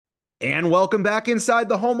And welcome back inside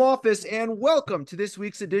the home office, and welcome to this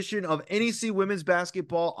week's edition of NEC Women's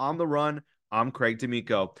Basketball on the Run. I'm Craig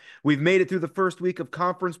D'Amico. We've made it through the first week of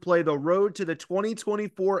conference play. The road to the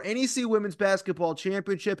 2024 NEC Women's Basketball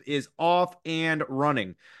Championship is off and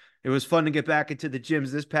running. It was fun to get back into the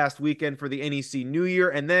gyms this past weekend for the NEC New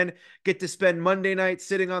Year and then get to spend Monday night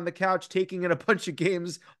sitting on the couch, taking in a bunch of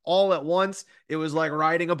games all at once. It was like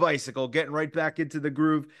riding a bicycle, getting right back into the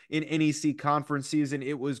groove in NEC conference season.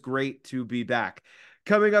 It was great to be back.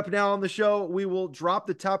 Coming up now on the show, we will drop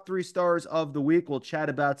the top three stars of the week. We'll chat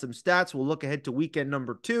about some stats. We'll look ahead to weekend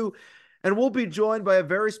number 2. And we'll be joined by a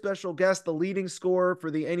very special guest, the leading scorer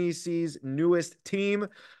for the NEC's newest team,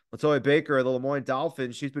 Lytoya Baker, the Moyne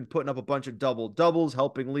Dolphins. She's been putting up a bunch of double-doubles,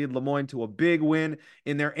 helping lead Moyne to a big win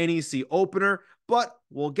in their NEC opener. But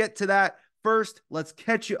we'll get to that. First, let's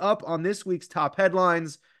catch you up on this week's top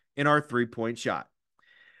headlines in our three-point shot.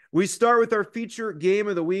 We start with our feature game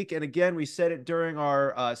of the week. And again, we said it during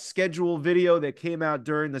our schedule video that came out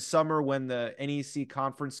during the summer when the NEC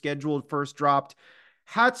conference schedule first dropped.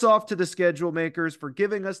 Hats off to the schedule makers for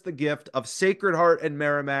giving us the gift of Sacred Heart and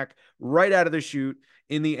Merrimack right out of the chute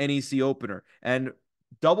in the NEC opener. And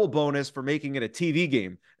double bonus for making it a TV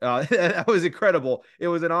game. That was incredible. It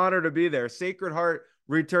was an honor to be there. Sacred Heart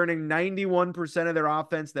returning 91% of their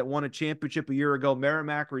offense that won a championship a year ago.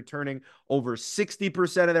 Merrimack returning over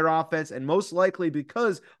 60% of their offense, and most likely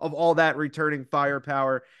because of all that returning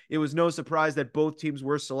firepower, it was no surprise that both teams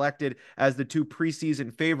were selected as the two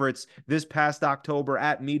preseason favorites this past October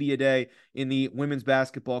at Media Day in the women's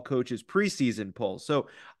basketball coaches preseason poll. So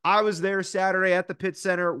I was there Saturday at the Pitt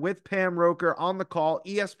Center with Pam Roker on the call,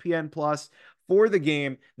 ESPN Plus, for the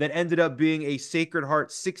game that ended up being a Sacred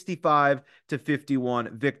Heart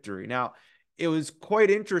 65-51 victory. Now, it was quite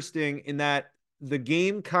interesting in that the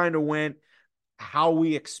game kind of went how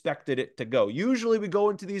we expected it to go. Usually we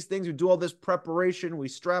go into these things, we do all this preparation, we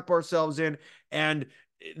strap ourselves in, and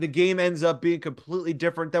the game ends up being completely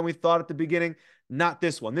different than we thought at the beginning. Not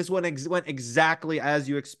this one. This one went exactly as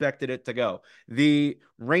you expected it to go. The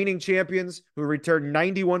reigning champions, who returned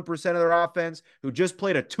 91% of their offense, who just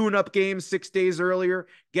played a tune-up game 6 days earlier,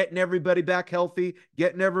 getting everybody back healthy,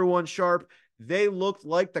 getting everyone sharp, they looked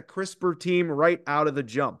like the crisper team right out of the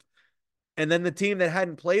jump. And then the team that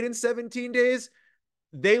hadn't played in 17 days,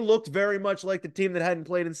 they looked very much like the team that hadn't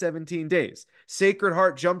played in 17 days. Sacred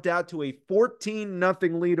Heart jumped out to a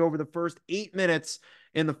 14-0 lead over the first 8 minutes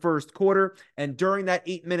in the first quarter. And during that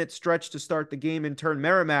 8-minute stretch to start the game, in turn,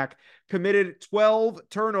 Merrimack committed 12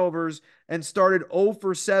 turnovers and started 0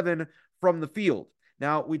 for 7 from the field.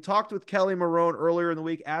 Now, we talked with Kelly Marone earlier in the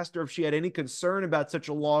week, asked her if she had any concern about such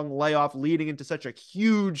a long layoff leading into such a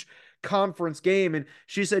huge conference game. And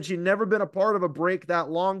she said she'd never been a part of a break that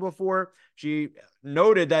long before. She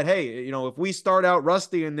noted that, hey, if we start out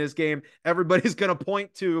rusty in this game, everybody's going to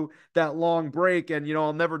point to that long break. And,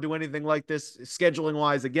 I'll never do anything like this scheduling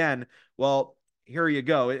wise again. Well, here you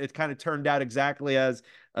go. It kind of turned out exactly as,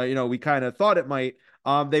 we kind of thought it might.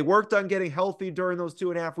 They worked on getting healthy during those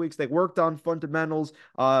 2.5 weeks. They worked on fundamentals,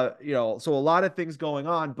 so a lot of things going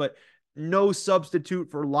on, but no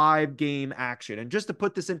substitute for live game action. And just to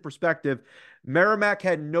put this in perspective, Merrimack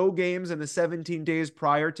had no games in the 17 days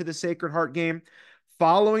prior to the Sacred Heart game.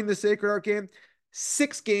 Following the Sacred Heart game,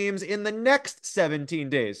 6 games in the next 17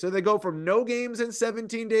 days. So they go from no games in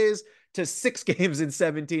 17 days to 6 games in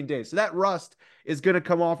 17 days. So that rust is going to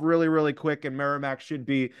come off really, really quick, and Merrimack should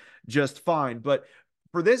be just fine. But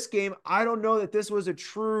for this game, I don't know that this was a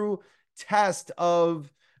true test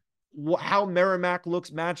of how Merrimack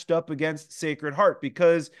looks matched up against Sacred Heart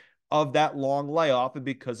because of that long layoff and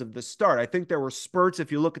because of the start. I think there were spurts. If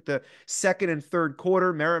you look at the second and third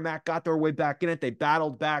quarter, Merrimack got their way back in it. They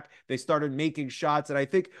battled back. They started making shots. And I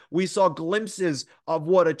think we saw glimpses of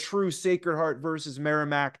what a true Sacred Heart versus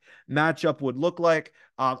Merrimack matchup would look like.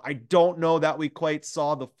 I don't know that we quite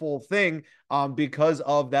saw the full thing because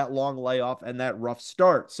of that long layoff and that rough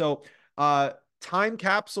start. So time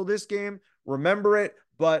capsule this game. Remember it.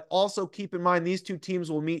 But also keep in mind, these two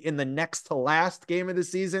teams will meet in the next to last game of the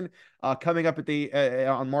season coming up at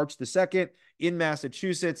on March the 2nd in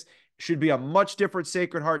Massachusetts. Should be a much different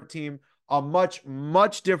Sacred Heart team, a much,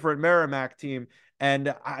 much different Merrimack team.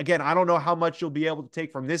 And again, I don't know how much you'll be able to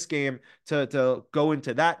take from this game to go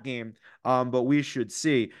into that game, but we should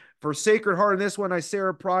see. For Sacred Heart in this one,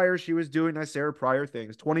 Isaiah Pryor, she was doing Isaiah Pryor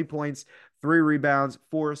things. 20 points, 3 rebounds,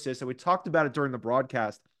 4 assists. And we talked about it during the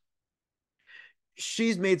broadcast.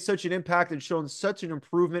 She's made such an impact and shown such an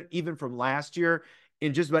improvement even from last year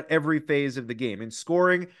in just about every phase of the game. In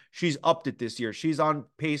scoring, she's upped it this year. She's on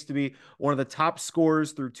pace to be one of the top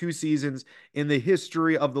scorers through 2 seasons in the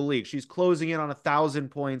history of the league. She's closing in on 1,000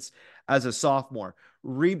 points as a sophomore.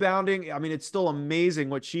 Rebounding, I mean, it's still amazing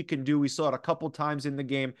what she can do. We saw it a couple times in the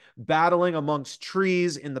game, battling amongst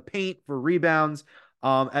trees in the paint for rebounds.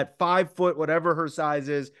 At 5 foot, whatever her size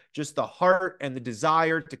is, just the heart and the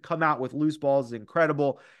desire to come out with loose balls is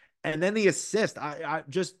incredible. And then the assist, I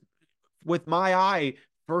just with my eye,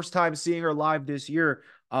 first time seeing her live this year,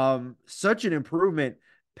 such an improvement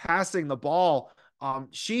passing the ball.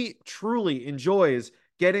 She truly enjoys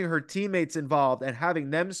getting her teammates involved and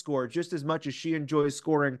having them score just as much as she enjoys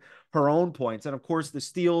scoring her own points. And of course, the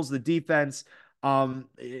steals, the defense,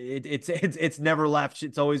 it's never left.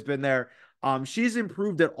 It's always been there. She's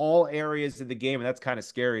improved at all areas of the game, and that's kind of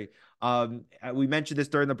scary. We mentioned this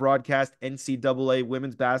during the broadcast. NCAA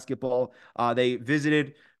women's basketball. They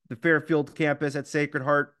visited the Fairfield campus at Sacred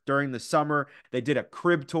Heart during the summer. They did a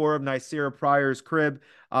crib tour of Nycera Pryor's crib,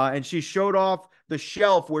 and she showed off the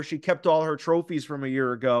shelf where she kept all her trophies from a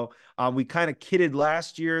year ago. We kind of kidded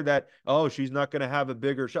last year that, oh, she's not going to have a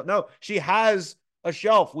bigger shelf. No, she has a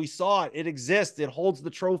shelf. We saw it. It exists. It holds the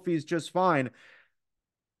trophies just fine.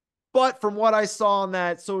 But from what I saw on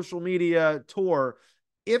that social media tour,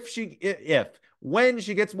 when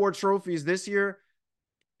she gets more trophies this year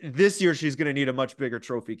she's going to need a much bigger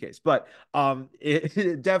trophy case. But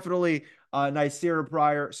definitely Nycera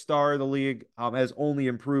Pryor, star of the league, has only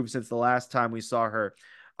improved since the last time we saw her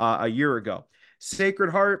a year ago. Sacred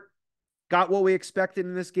Heart got what we expected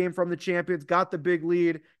in this game from the champions, got the big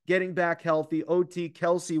lead, getting back healthy. OT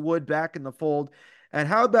Kelsey Wood back in the fold. And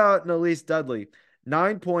how about Nalise Dudley?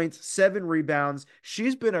 9 points, 7 rebounds.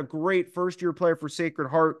 She's been a great first-year player for Sacred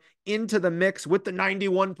Heart, into the mix with the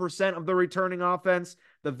 91% of the returning offense.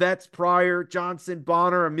 The vets, Pryor, Johnson,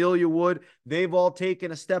 Bonner, Amelia Wood, they've all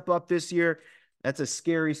taken a step up this year. That's a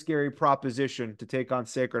scary, scary proposition to take on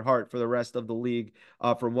Sacred Heart for the rest of the league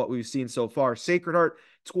from what we've seen so far. Sacred Heart,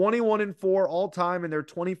 21-4 all time in their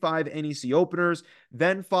 25 NEC openers.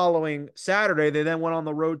 Then following Saturday, they then went on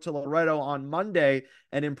the road to Loretto on Monday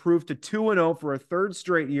and improved to 2-0 for a third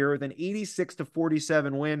straight year with an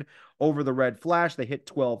 86-47 win over the Red Flash. They hit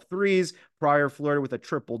 12 threes. Pryor flirted with a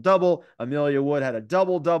triple-double. Amelia Wood had a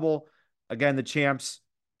double-double. Again, the champs,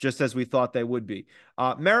 just as we thought they would be.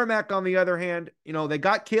 Merrimack, on the other hand, they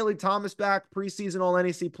got Kaylee Thomas back, preseason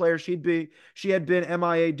All-NEC player. She had been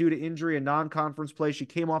MIA due to injury and non-conference play. She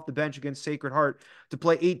came off the bench against Sacred Heart to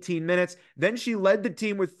play 18 minutes. Then she led the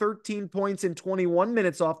team with 13 points in 21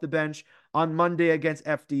 minutes off the bench on Monday against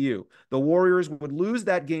FDU. The Warriors would lose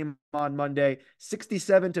that game on Monday,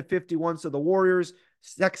 67-51. So the Warriors,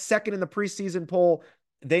 second in the preseason poll,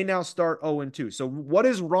 they now start 0-2. So what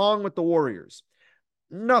is wrong with the Warriors?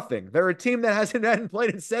 Nothing. They're a team that hadn't played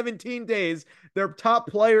in 17 days. Their top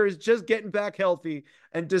player is just getting back healthy.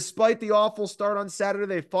 And despite the awful start on Saturday,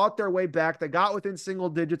 they fought their way back. They got within single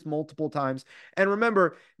digits multiple times. And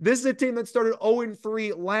remember, this is a team that started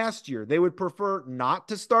 0-3 last year. They would prefer not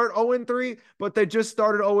to start 0-3, but they just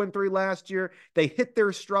started 0-3 last year. They hit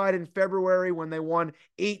their stride in February when they won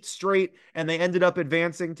 8 straight, and they ended up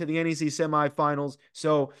advancing to the NEC semifinals.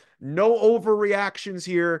 So no overreactions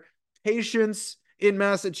here. Patience in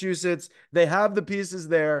Massachusetts. They have the pieces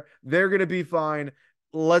there. They're going to be fine.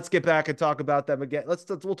 Let's get back and talk about them again.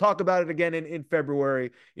 We'll talk about it again in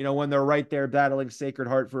February, when they're right there battling Sacred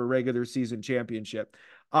Heart for a regular season championship.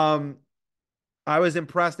 I was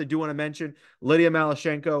impressed. I do want to mention Lydia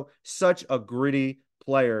Malashenko, such a gritty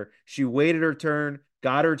player. She waited her turn,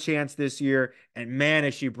 got her chance this year, and man,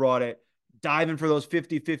 has she brought it. Diving for those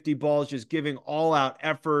 50-50 balls, just giving all out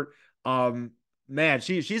effort. Man,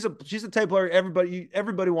 she's a type of player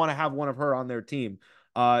everybody want to have one of her on their team.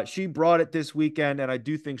 She brought it this weekend, and I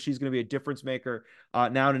do think she's going to be a difference maker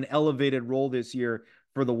now in an elevated role this year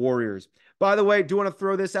for the Warriors. By the way, do want to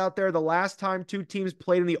throw this out there. The last time 2 teams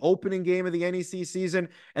played in the opening game of the NEC season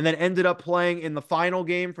and then ended up playing in the final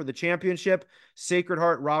game for the championship, Sacred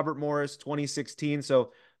Heart, Robert Morris, 2016.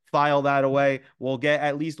 So file that away. We'll get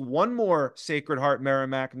at least one more Sacred Heart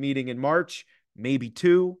Merrimack meeting in March, maybe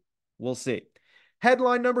 2. We'll see.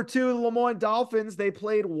 Headline number 2, the Moyne Dolphins. They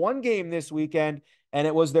played 1 game this weekend, and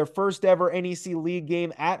it was their first ever NEC League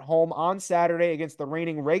game at home on Saturday against the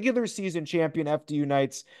reigning regular season champion FDU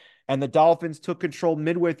Knights. And the Dolphins took control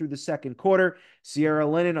midway through the second quarter. Sierra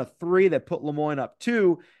Lennon, a 3 that put Moyne up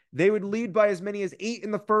 2. They would lead by as many as 8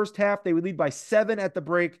 in the first half. They would lead by 7 at the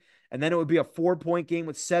break. and then it would be a 4-point game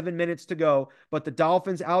with 7 minutes to go. But the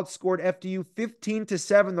Dolphins outscored FDU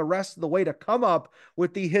 15-7 the rest of the way to come up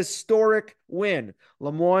with the historic win.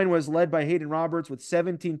 Moyne was led by Hayden Roberts with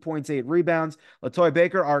 17 points, 8 rebounds. Lytoya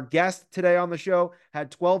Baker, our guest today on the show, had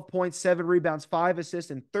 12.7 rebounds, 5 assists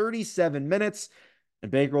in 37 minutes. And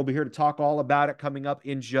Baker will be here to talk all about it coming up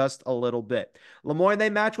in just a little bit. Moyne, they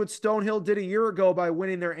match what Stonehill did a year ago by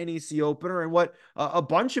winning their NEC opener, and what a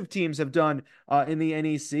bunch of teams have done in the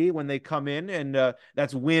NEC when they come in, and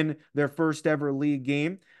that's win their first ever league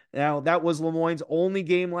game. Now, that was Moyne's only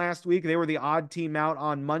game last week. They were the odd team out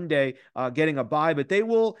on Monday, getting a bye, but they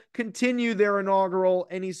will continue their inaugural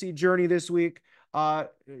NEC journey this week. Kind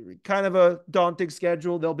of a daunting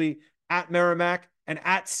schedule. They'll be at Merrimack and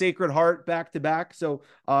at Sacred Heart back to back. So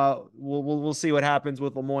we'll see what happens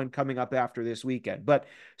with Moyne coming up after this weekend. But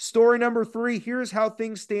story number 3, here's how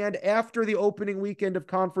things stand after the opening weekend of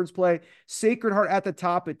conference play. Sacred Heart at the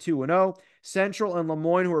top at 2-0. Central and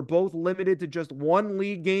Moyne, who are both limited to just one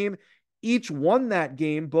league game, each won that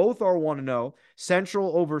game. Both are 1-0.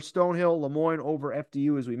 Central over Stonehill, Moyne over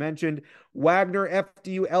FDU, as we mentioned. Wagner,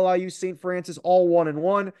 FDU, LIU, St. Francis, all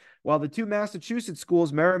 1-1, while the two Massachusetts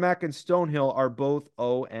schools, Merrimack and Stonehill, are both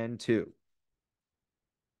 0-2.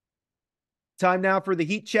 Time now for the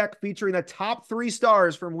heat check featuring the top 3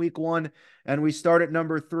 stars from week 1. And we start at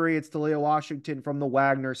number 3. It's Talia Washington from the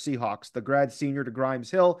Wagner Seahawks, the grad senior to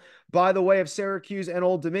Grimes Hill. By the way of Syracuse and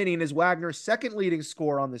Old Dominion, is Wagner's second leading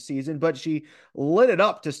scorer on the season, but she lit it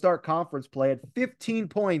up to start conference play at 15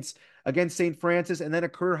 points against St. Francis, and then a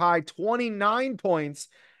career high 29 points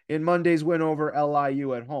in Monday's win over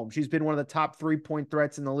LIU at home. She's been one of the top 3-point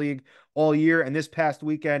threats in the league all year, and this past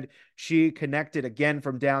weekend, she connected again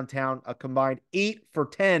from downtown, a combined 8 for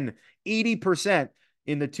 10, 80%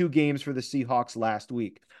 in the 2 games for the Seahawks last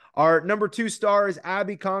week. Our number 2 star is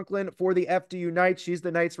Abby Conklin for the FDU Knights. She's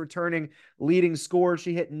the Knights' returning leading scorer.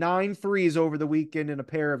 She hit 9 threes over the weekend in a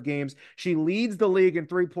pair of games. She leads the league in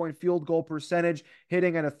 3-point field goal percentage,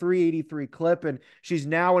 hitting at a 383 clip, and she's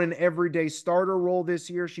now in an everyday starter role this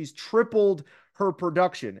year. She's tripled her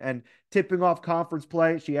production, and tipping off conference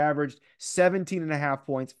play, she averaged 17.5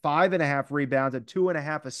 points, 5.5 rebounds, and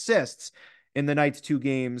 2.5 assists in the Knights' 2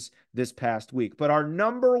 games this past week. But our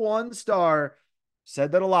number 1 star,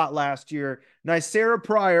 said that a lot last year, Nicera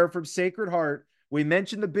Pryor from Sacred Heart. We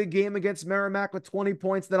mentioned the big game against Merrimack with 20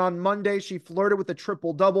 points. Then on Monday, she flirted with a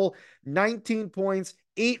triple-double, 19 points,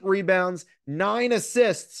 8 rebounds, 9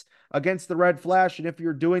 assists against the Red Flash. And if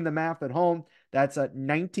you're doing the math at home, that's a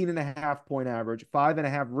 19.5 point average,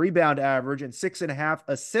 5.5 rebound average, and 6.5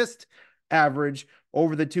 assist average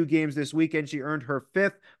over the 2 games this weekend. She earned her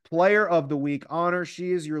 5th Player of the Week honor.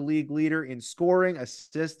 She is your league leader in scoring,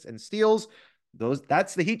 assists, and steals.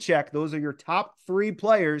 That's the heat check. Those are your top 3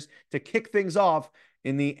 players to kick things off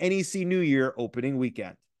in the NEC New Year opening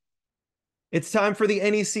weekend. It's time for the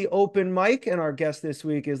NEC Open mic, and our guest this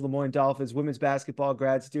week is Moyne Dolphins women's basketball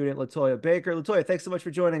grad student Lytoya Baker. Lytoya, thanks so much for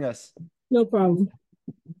joining us. No problem.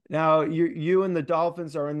 Now, you and the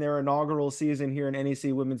Dolphins are in their inaugural season here in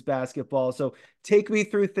NEC women's basketball. So take me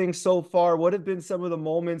through things so far. What have been some of the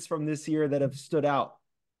moments from this year that have stood out?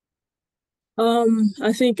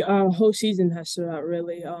 I think our whole season has stood out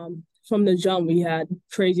really. From the jump, we had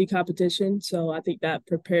crazy competition, so I think that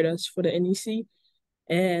prepared us for the NEC.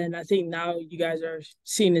 And I think now you guys are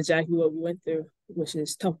seeing exactly what we went through, which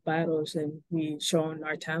is tough battles, and we showing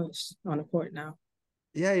our talents on the court now.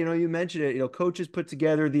 Yeah, you mentioned it. Coaches put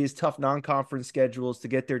together these tough non-conference schedules to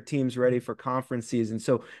get their teams ready for conference season.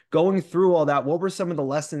 So going through all that, what were some of the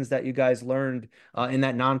lessons that you guys learned in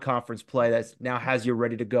that non-conference play that now has you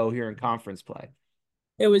ready to go here in conference play?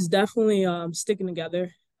 It was definitely sticking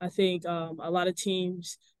together. I think a lot of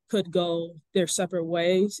teams could go their separate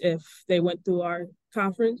ways if they went through our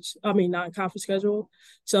non-conference schedule.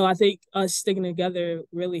 So I think us sticking together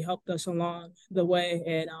really helped us along the way.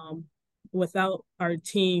 And without our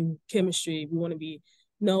team chemistry, we want to be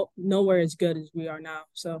nowhere as good as we are now.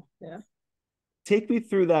 So yeah. Take me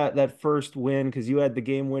through that first win, because you had the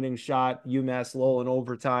game-winning shot, UMass Lowell in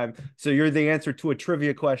overtime. So you're the answer to a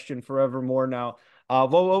trivia question forevermore now.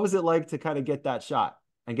 What was it like to kind of get that shot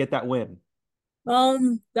and get that win?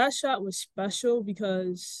 That shot was special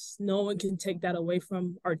because no one can take that away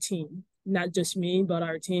from our team. Not just me, but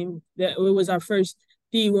our team. It was our first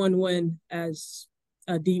D1 win as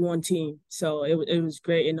a D1 team. So it was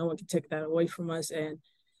great, and no one can take that away from us. And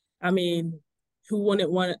I mean, who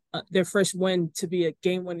wouldn't want their first win to be a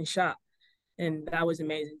game-winning shot? And that was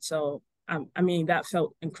amazing. So I mean, that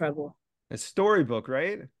felt incredible. A storybook,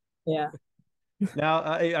 right? Yeah. Now,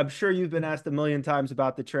 I'm sure you've been asked a million times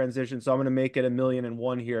about the transition, so I'm going to make it a million and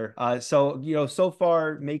one here. So, so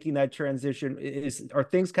far making that transition are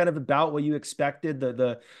things kind of about what you expected?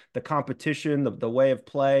 The competition, the way of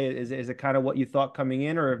play, is it kind of what you thought coming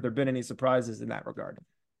in, or have there been any surprises in that regard?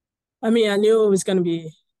 I mean, I knew it was going to be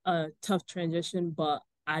a tough transition, but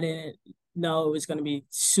I didn't know it was going to be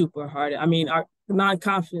super hard. I mean, our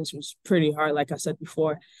non-conference was pretty hard, like I said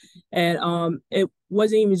before, and it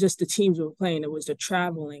wasn't even just the teams we were playing; it was the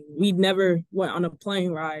traveling. We never went on a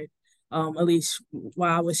plane ride, at least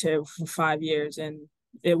while I was here for 5 years, and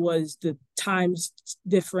it was the times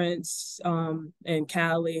difference in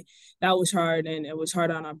Cali that was hard, and it was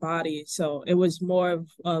hard on our body. So it was more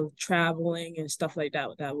of traveling and stuff like that.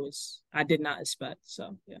 That was I did not expect.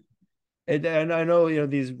 So yeah. And I know,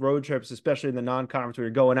 these road trips, especially in the non-conference where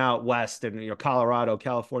you're going out west and, Colorado,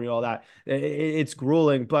 California, all that, it's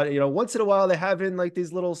grueling. But, once in a while they have in like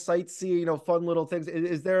these little sightseeing, fun little things.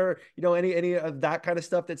 Is there, any of that kind of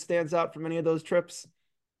stuff that stands out from any of those trips?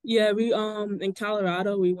 Yeah, we in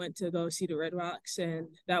Colorado we went to go see the Red Rocks and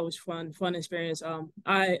that was fun experience.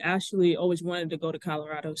 I actually always wanted to go to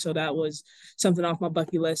Colorado, so that was something off my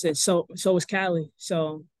bucket list. And so was Cali.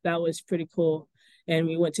 So that was pretty cool. And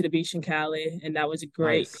we went to the beach in Cali and that was a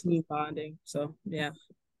great Nice. team bonding. So yeah.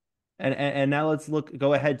 And now let's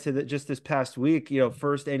go ahead to just this past week,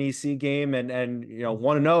 first NEC game and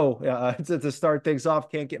want to know to start things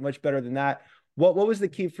off. Can't get much better than that. What was the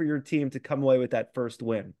key for your team to come away with that first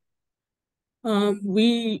win?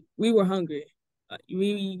 We were hungry.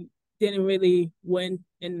 We didn't really win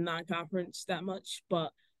in the non-conference that much,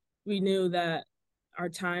 but we knew that our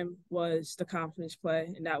time was the conference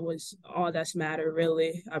play, and that was all that's mattered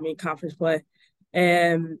really. I mean, conference play,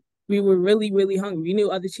 and we were really hungry. We knew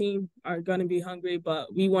other teams are gonna be hungry, but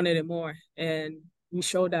we wanted it more, and we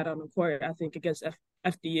showed that on the court. I think against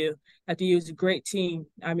FDU. FDU is a great team.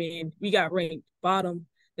 I mean, we got ranked bottom,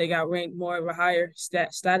 they got ranked more of a higher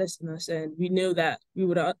status than us, and we knew that we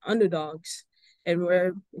were the underdogs, and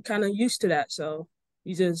we're kind of used to that. So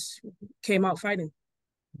we just came out fighting.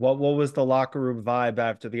 What was the locker room vibe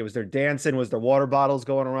after the game? Was there dancing? Was there water bottles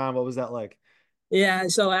going around? What was that like? Yeah,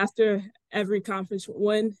 so after every conference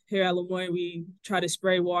win here at Moyne, we try to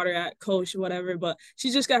spray water at coach or whatever, but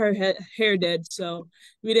she just got her hair dead, so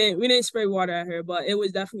we didn't spray water at her, but it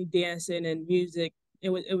was definitely dancing and music. It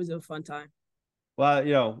was a fun time.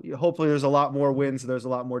 Well, hopefully there's a lot more wins. There's a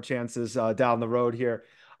lot more chances down the road here.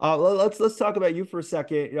 Let's talk about you for a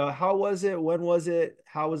second. How was it? When was it?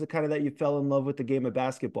 How was it kind of that you fell in love with the game of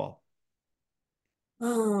basketball?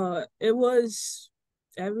 It was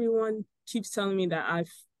everyone keeps telling me that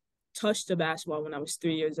I've touched the basketball when I was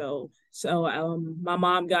 3 years old. So my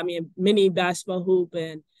mom got me a mini basketball hoop,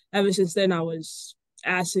 and ever since then I was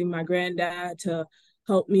asking my granddad to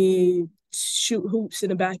help me shoot hoops in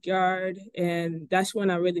the backyard, and that's when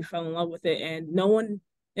I really fell in love with it. And no one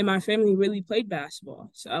in my family really played basketball,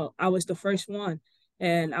 so I was the first one,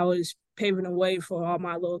 and I was paving the way for all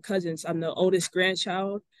my little cousins. I'm the oldest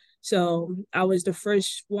grandchild, so I was the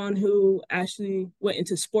first one who actually went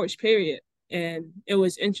into sports, period. And it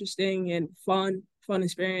was interesting and fun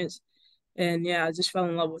experience. And yeah, I just fell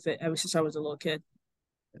in love with it ever since I was a little kid.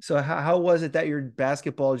 So how was it that your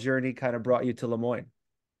basketball journey kind of brought you to Lemoyne?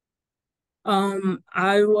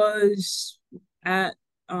 I was at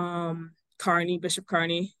Kearney, Bishop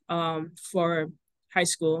Kearney, for high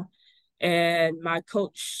school, and my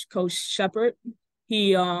Coach Shepard,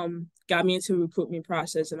 he got me into the recruitment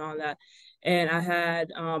process and all that. And I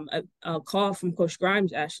had a call from Coach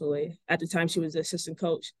Grimes actually. At the time, she was the assistant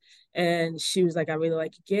coach, and she was like, "I really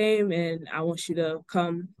like your game, and I want you to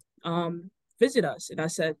come visit us." And I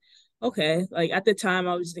said, "Okay." Like at the time,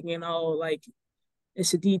 I was thinking, "Oh, like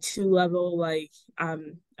it's a D2 level. Like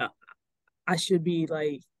I should be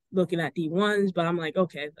like looking at D1s," but I'm like,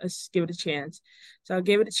 okay, let's give it a chance. So I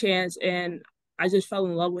gave it a chance, and I just fell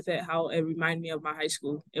in love with it. How it reminded me of my high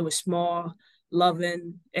school. It was small,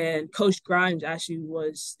 loving, and Coach Grimes actually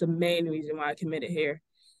was the main reason why I committed here.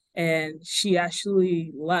 And she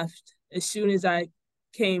actually left as soon as I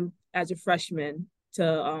came as a freshman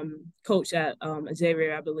to coach at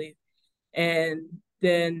Xavier, I believe. And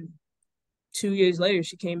then 2 years later,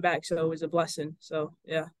 she came back, so it was a blessing. So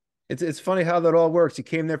yeah. It's funny how that all works. You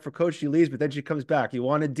came there for coach, she leaves, but then she comes back. You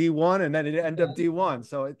wanted D1 and then it ended up D1.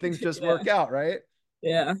 So things just Yeah. work out, right?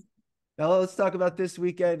 Yeah. Now let's talk about this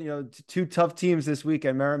weekend. Two tough teams this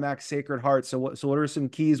weekend, Merrimack, Sacred Heart. So what are some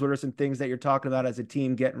keys? What are some things that you're talking about as a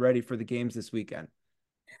team getting ready for the games this weekend?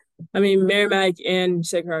 I mean, Merrimack and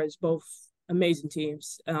Sacred Heart is both amazing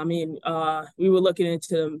teams. I mean, we were looking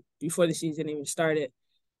into them before the season even started.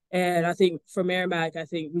 And I think for Merrimack, I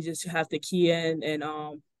think we just have to key in and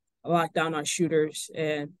lock down our shooters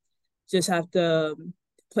and just have to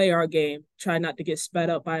play our game. Try not to get sped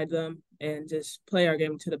up by them and just play our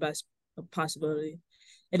game to the best possibility.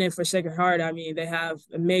 And then for Sacred Heart, I mean, they have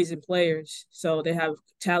amazing players, so they have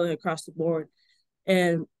talent across the board.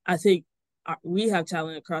 And I think we have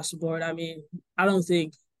talent across the board. I mean, I don't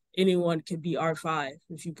think anyone can beat R5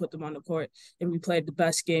 if you put them on the court and we played the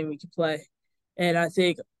best game we could play. And I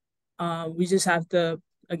think we just have to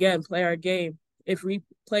again play our game. If we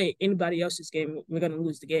play anybody else's game, we're gonna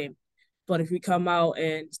lose the game. But if we come out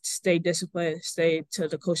and stay disciplined, stay to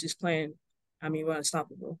the coach's plan, I mean, we're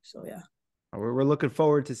unstoppable. So yeah. We're looking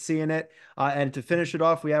forward to seeing it. And to finish it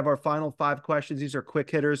off, we have our final 5 questions. These are quick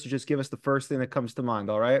hitters. So just give us the first thing that comes to mind.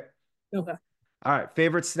 All right. Okay. All right.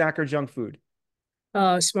 Favorite snack or junk food?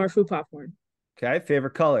 Smart food popcorn. Okay.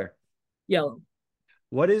 Favorite color? Yellow.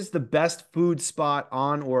 What is the best food spot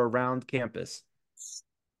on or around campus?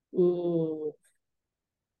 Ooh,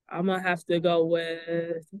 I'm gonna have to go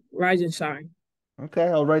with Rise and Shine. Okay,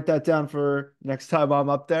 I'll write that down for next time I'm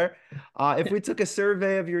up there. If we took a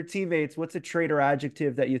survey of your teammates, what's a trait or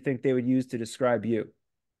adjective that you think they would use to describe you?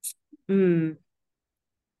 Hmm.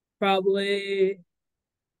 Probably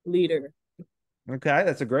leader. Okay,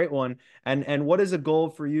 that's a great one. And what is a goal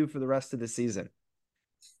for you for the rest of the season?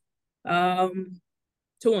 Um,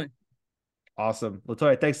 to win. Awesome.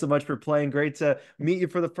 Lytoya, thanks so much for playing. Great to meet you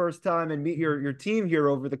for the first time and meet your team here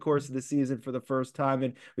over the course of the season for the first time.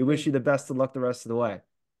 And we wish you the best of luck the rest of the way.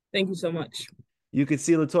 Thank you so much. You can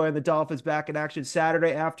see Lytoya and the Dolphins back in action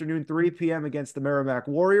Saturday afternoon, 3 p.m. against the Merrimack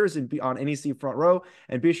Warriors and be on NEC Front Row.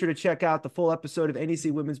 And be sure to check out the full episode of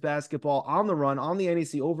NEC Women's Basketball on the Run on the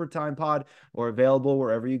NEC Overtime Pod or available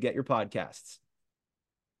wherever you get your podcasts.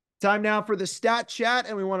 Time now for the stat chat,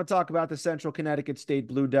 and we want to talk about the Central Connecticut State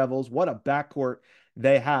Blue Devils. What a backcourt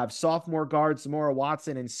they have. Sophomore guard Samora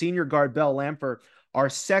Watson and senior guard Belle Lamfer are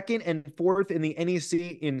second and fourth in the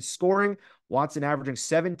NEC in scoring. Watson averaging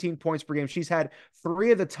 17 points per game. She's had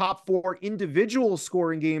 3 of the top 4 individual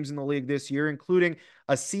scoring games in the league this year, including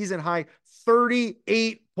a season high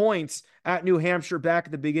 38 points at New Hampshire back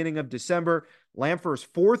at the beginning of December. Lamfer is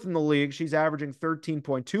 4th in the league. She's averaging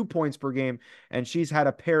 13.2 points per game, and she's had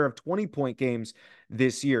a pair of 20-point games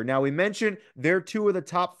this year. Now, we mentioned they're 2 of the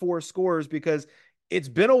top 4 scorers because it's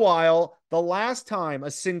been a while. The last time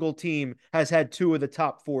a single team has had 2 of the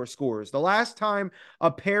top 4 scorers, the last time a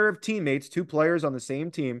pair of teammates, 2 players on the same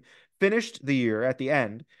team, finished the year at the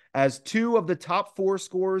end as 2 of the top 4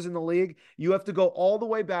 scorers in the league, you have to go all the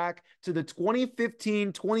way back to the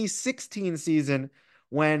 2015-2016 season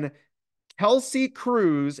when Kelsey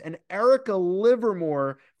Cruz and Erica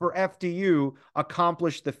Livermore for FDU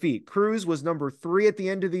accomplished the feat. Cruz was number 3 at the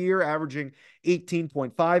end of the year, averaging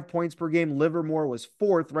 18.5 points per game. Livermore was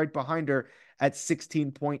 4th, right behind her at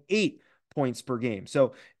 16.8 points per game.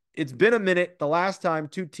 So it's been a minute. The last time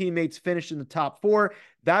 2 teammates finished in the top 4.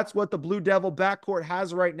 That's what the Blue Devil backcourt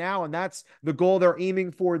has right now, and that's the goal they're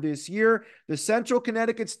aiming for this year. The Central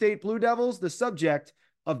Connecticut State Blue Devils, the subject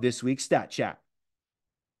of this week's Stat Chat.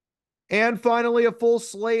 And finally, a full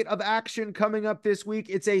slate of action coming up this week.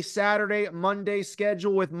 It's a Saturday, Monday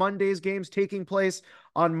schedule with Monday's games taking place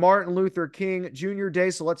on Martin Luther King Jr. Day.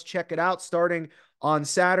 So let's check it out. Starting on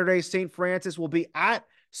Saturday, St. Francis will be at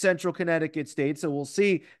Central Connecticut State. So we'll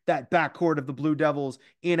see that backcourt of the Blue Devils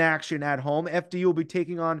in action at home. FDU will be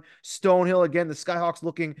taking on Stonehill. Again, the Skyhawks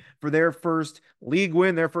looking for their first league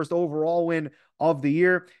win, their first overall win of the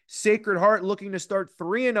year. Sacred Heart looking to start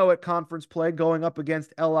 3-0 at conference play, going up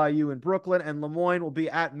against LIU in Brooklyn, and Lemoyne will be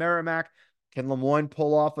at Merrimack. Can Lemoyne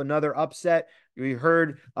pull off another upset? We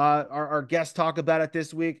heard our guest talk about it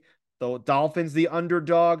this week. The Dolphins, the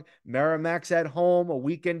underdog. Merrimack's at home, a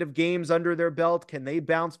weekend of games under their belt. Can they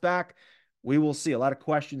bounce back? We will see. A lot of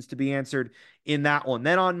questions to be answered in that one.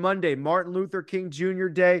 Then on Monday, Martin Luther King Jr.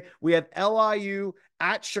 Day, we have LIU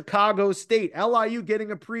at Chicago State. LIU getting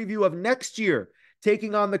a preview of next year,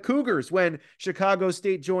 taking on the Cougars when Chicago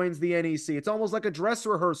State joins the NEC. It's almost like a dress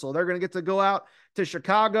rehearsal. They're going to get to go out to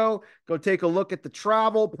Chicago, go take a look at the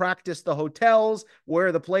travel, practice the hotels,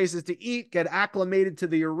 where the places to eat, get acclimated to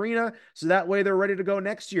the arena, so that way they're ready to go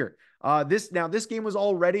next year. This game was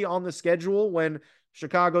already on the schedule when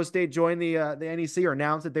Chicago State joined the NEC, or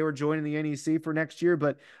announced that they were joining the NEC for next year,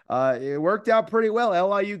 but it worked out pretty well.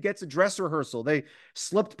 LIU gets a dress rehearsal. They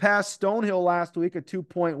slipped past Stonehill last week, a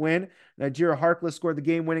 2-point win. Nigeria Harkless scored the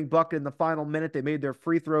game-winning bucket in the final minute. They made their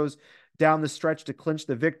free throws down the stretch to clinch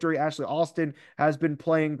the victory. Ashley Alston has been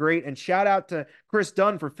playing great, and shout out to Chris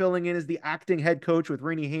Dunn for filling in as the acting head coach with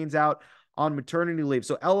Rainey Haynes out on maternity leave.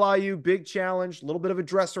 So LIU, big challenge, a little bit of a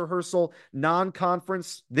dress rehearsal,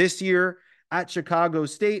 non-conference this year at Chicago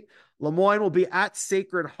State. Moyne will be at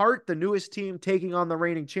Sacred Heart, the newest team taking on the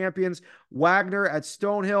reigning champions. Wagner at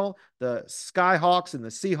Stonehill, the Skyhawks and the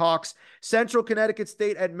Seahawks. Central Connecticut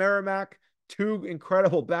State at Merrimack, two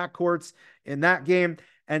incredible backcourts in that game.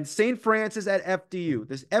 And St. Francis at FDU.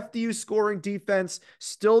 This FDU scoring defense,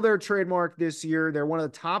 still their trademark this year. They're one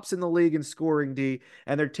of the tops in the league in scoring D,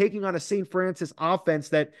 and they're taking on a St. Francis offense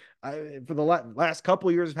that for the last couple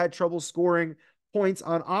of years have had trouble scoring points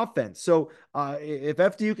on offense. So if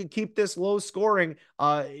FDU can keep this low scoring,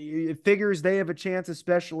 it figures they have a chance,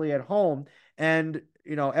 especially at home. And,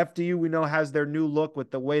 FDU, we know, has their new look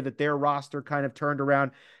with the way that their roster kind of turned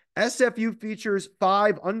around. SFU features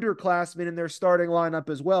 5 underclassmen in their starting lineup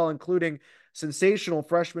as well, including sensational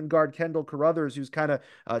freshman guard Kendall Carruthers, who's kind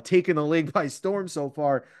of taken the league by storm so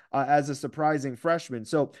far as a surprising freshman.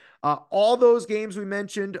 So all those games we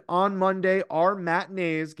mentioned on Monday are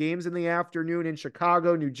matinees, games in the afternoon in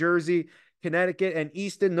Chicago, New Jersey, Connecticut, and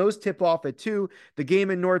Easton. Those tip off at 2. The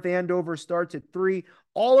game in North Andover starts at 3.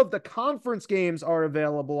 All of the conference games are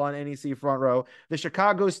available on NEC Front Row. The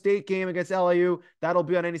Chicago State game against LIU, that'll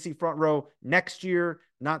be on NEC Front Row next year,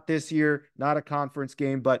 not this year, not a conference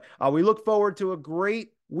game. But we look forward to a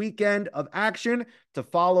great weekend of action to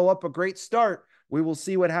follow up a great start. We will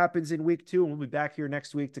see what happens in week 2, and we'll be back here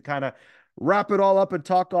next week to kind of wrap it all up and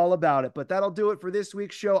talk all about it. But that'll do it for this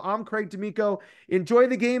week's show. I'm Craig D'Amico. Enjoy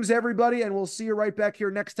the games, everybody, and we'll see you right back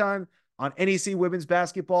here next time on NEC Women's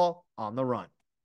Basketball on the Run.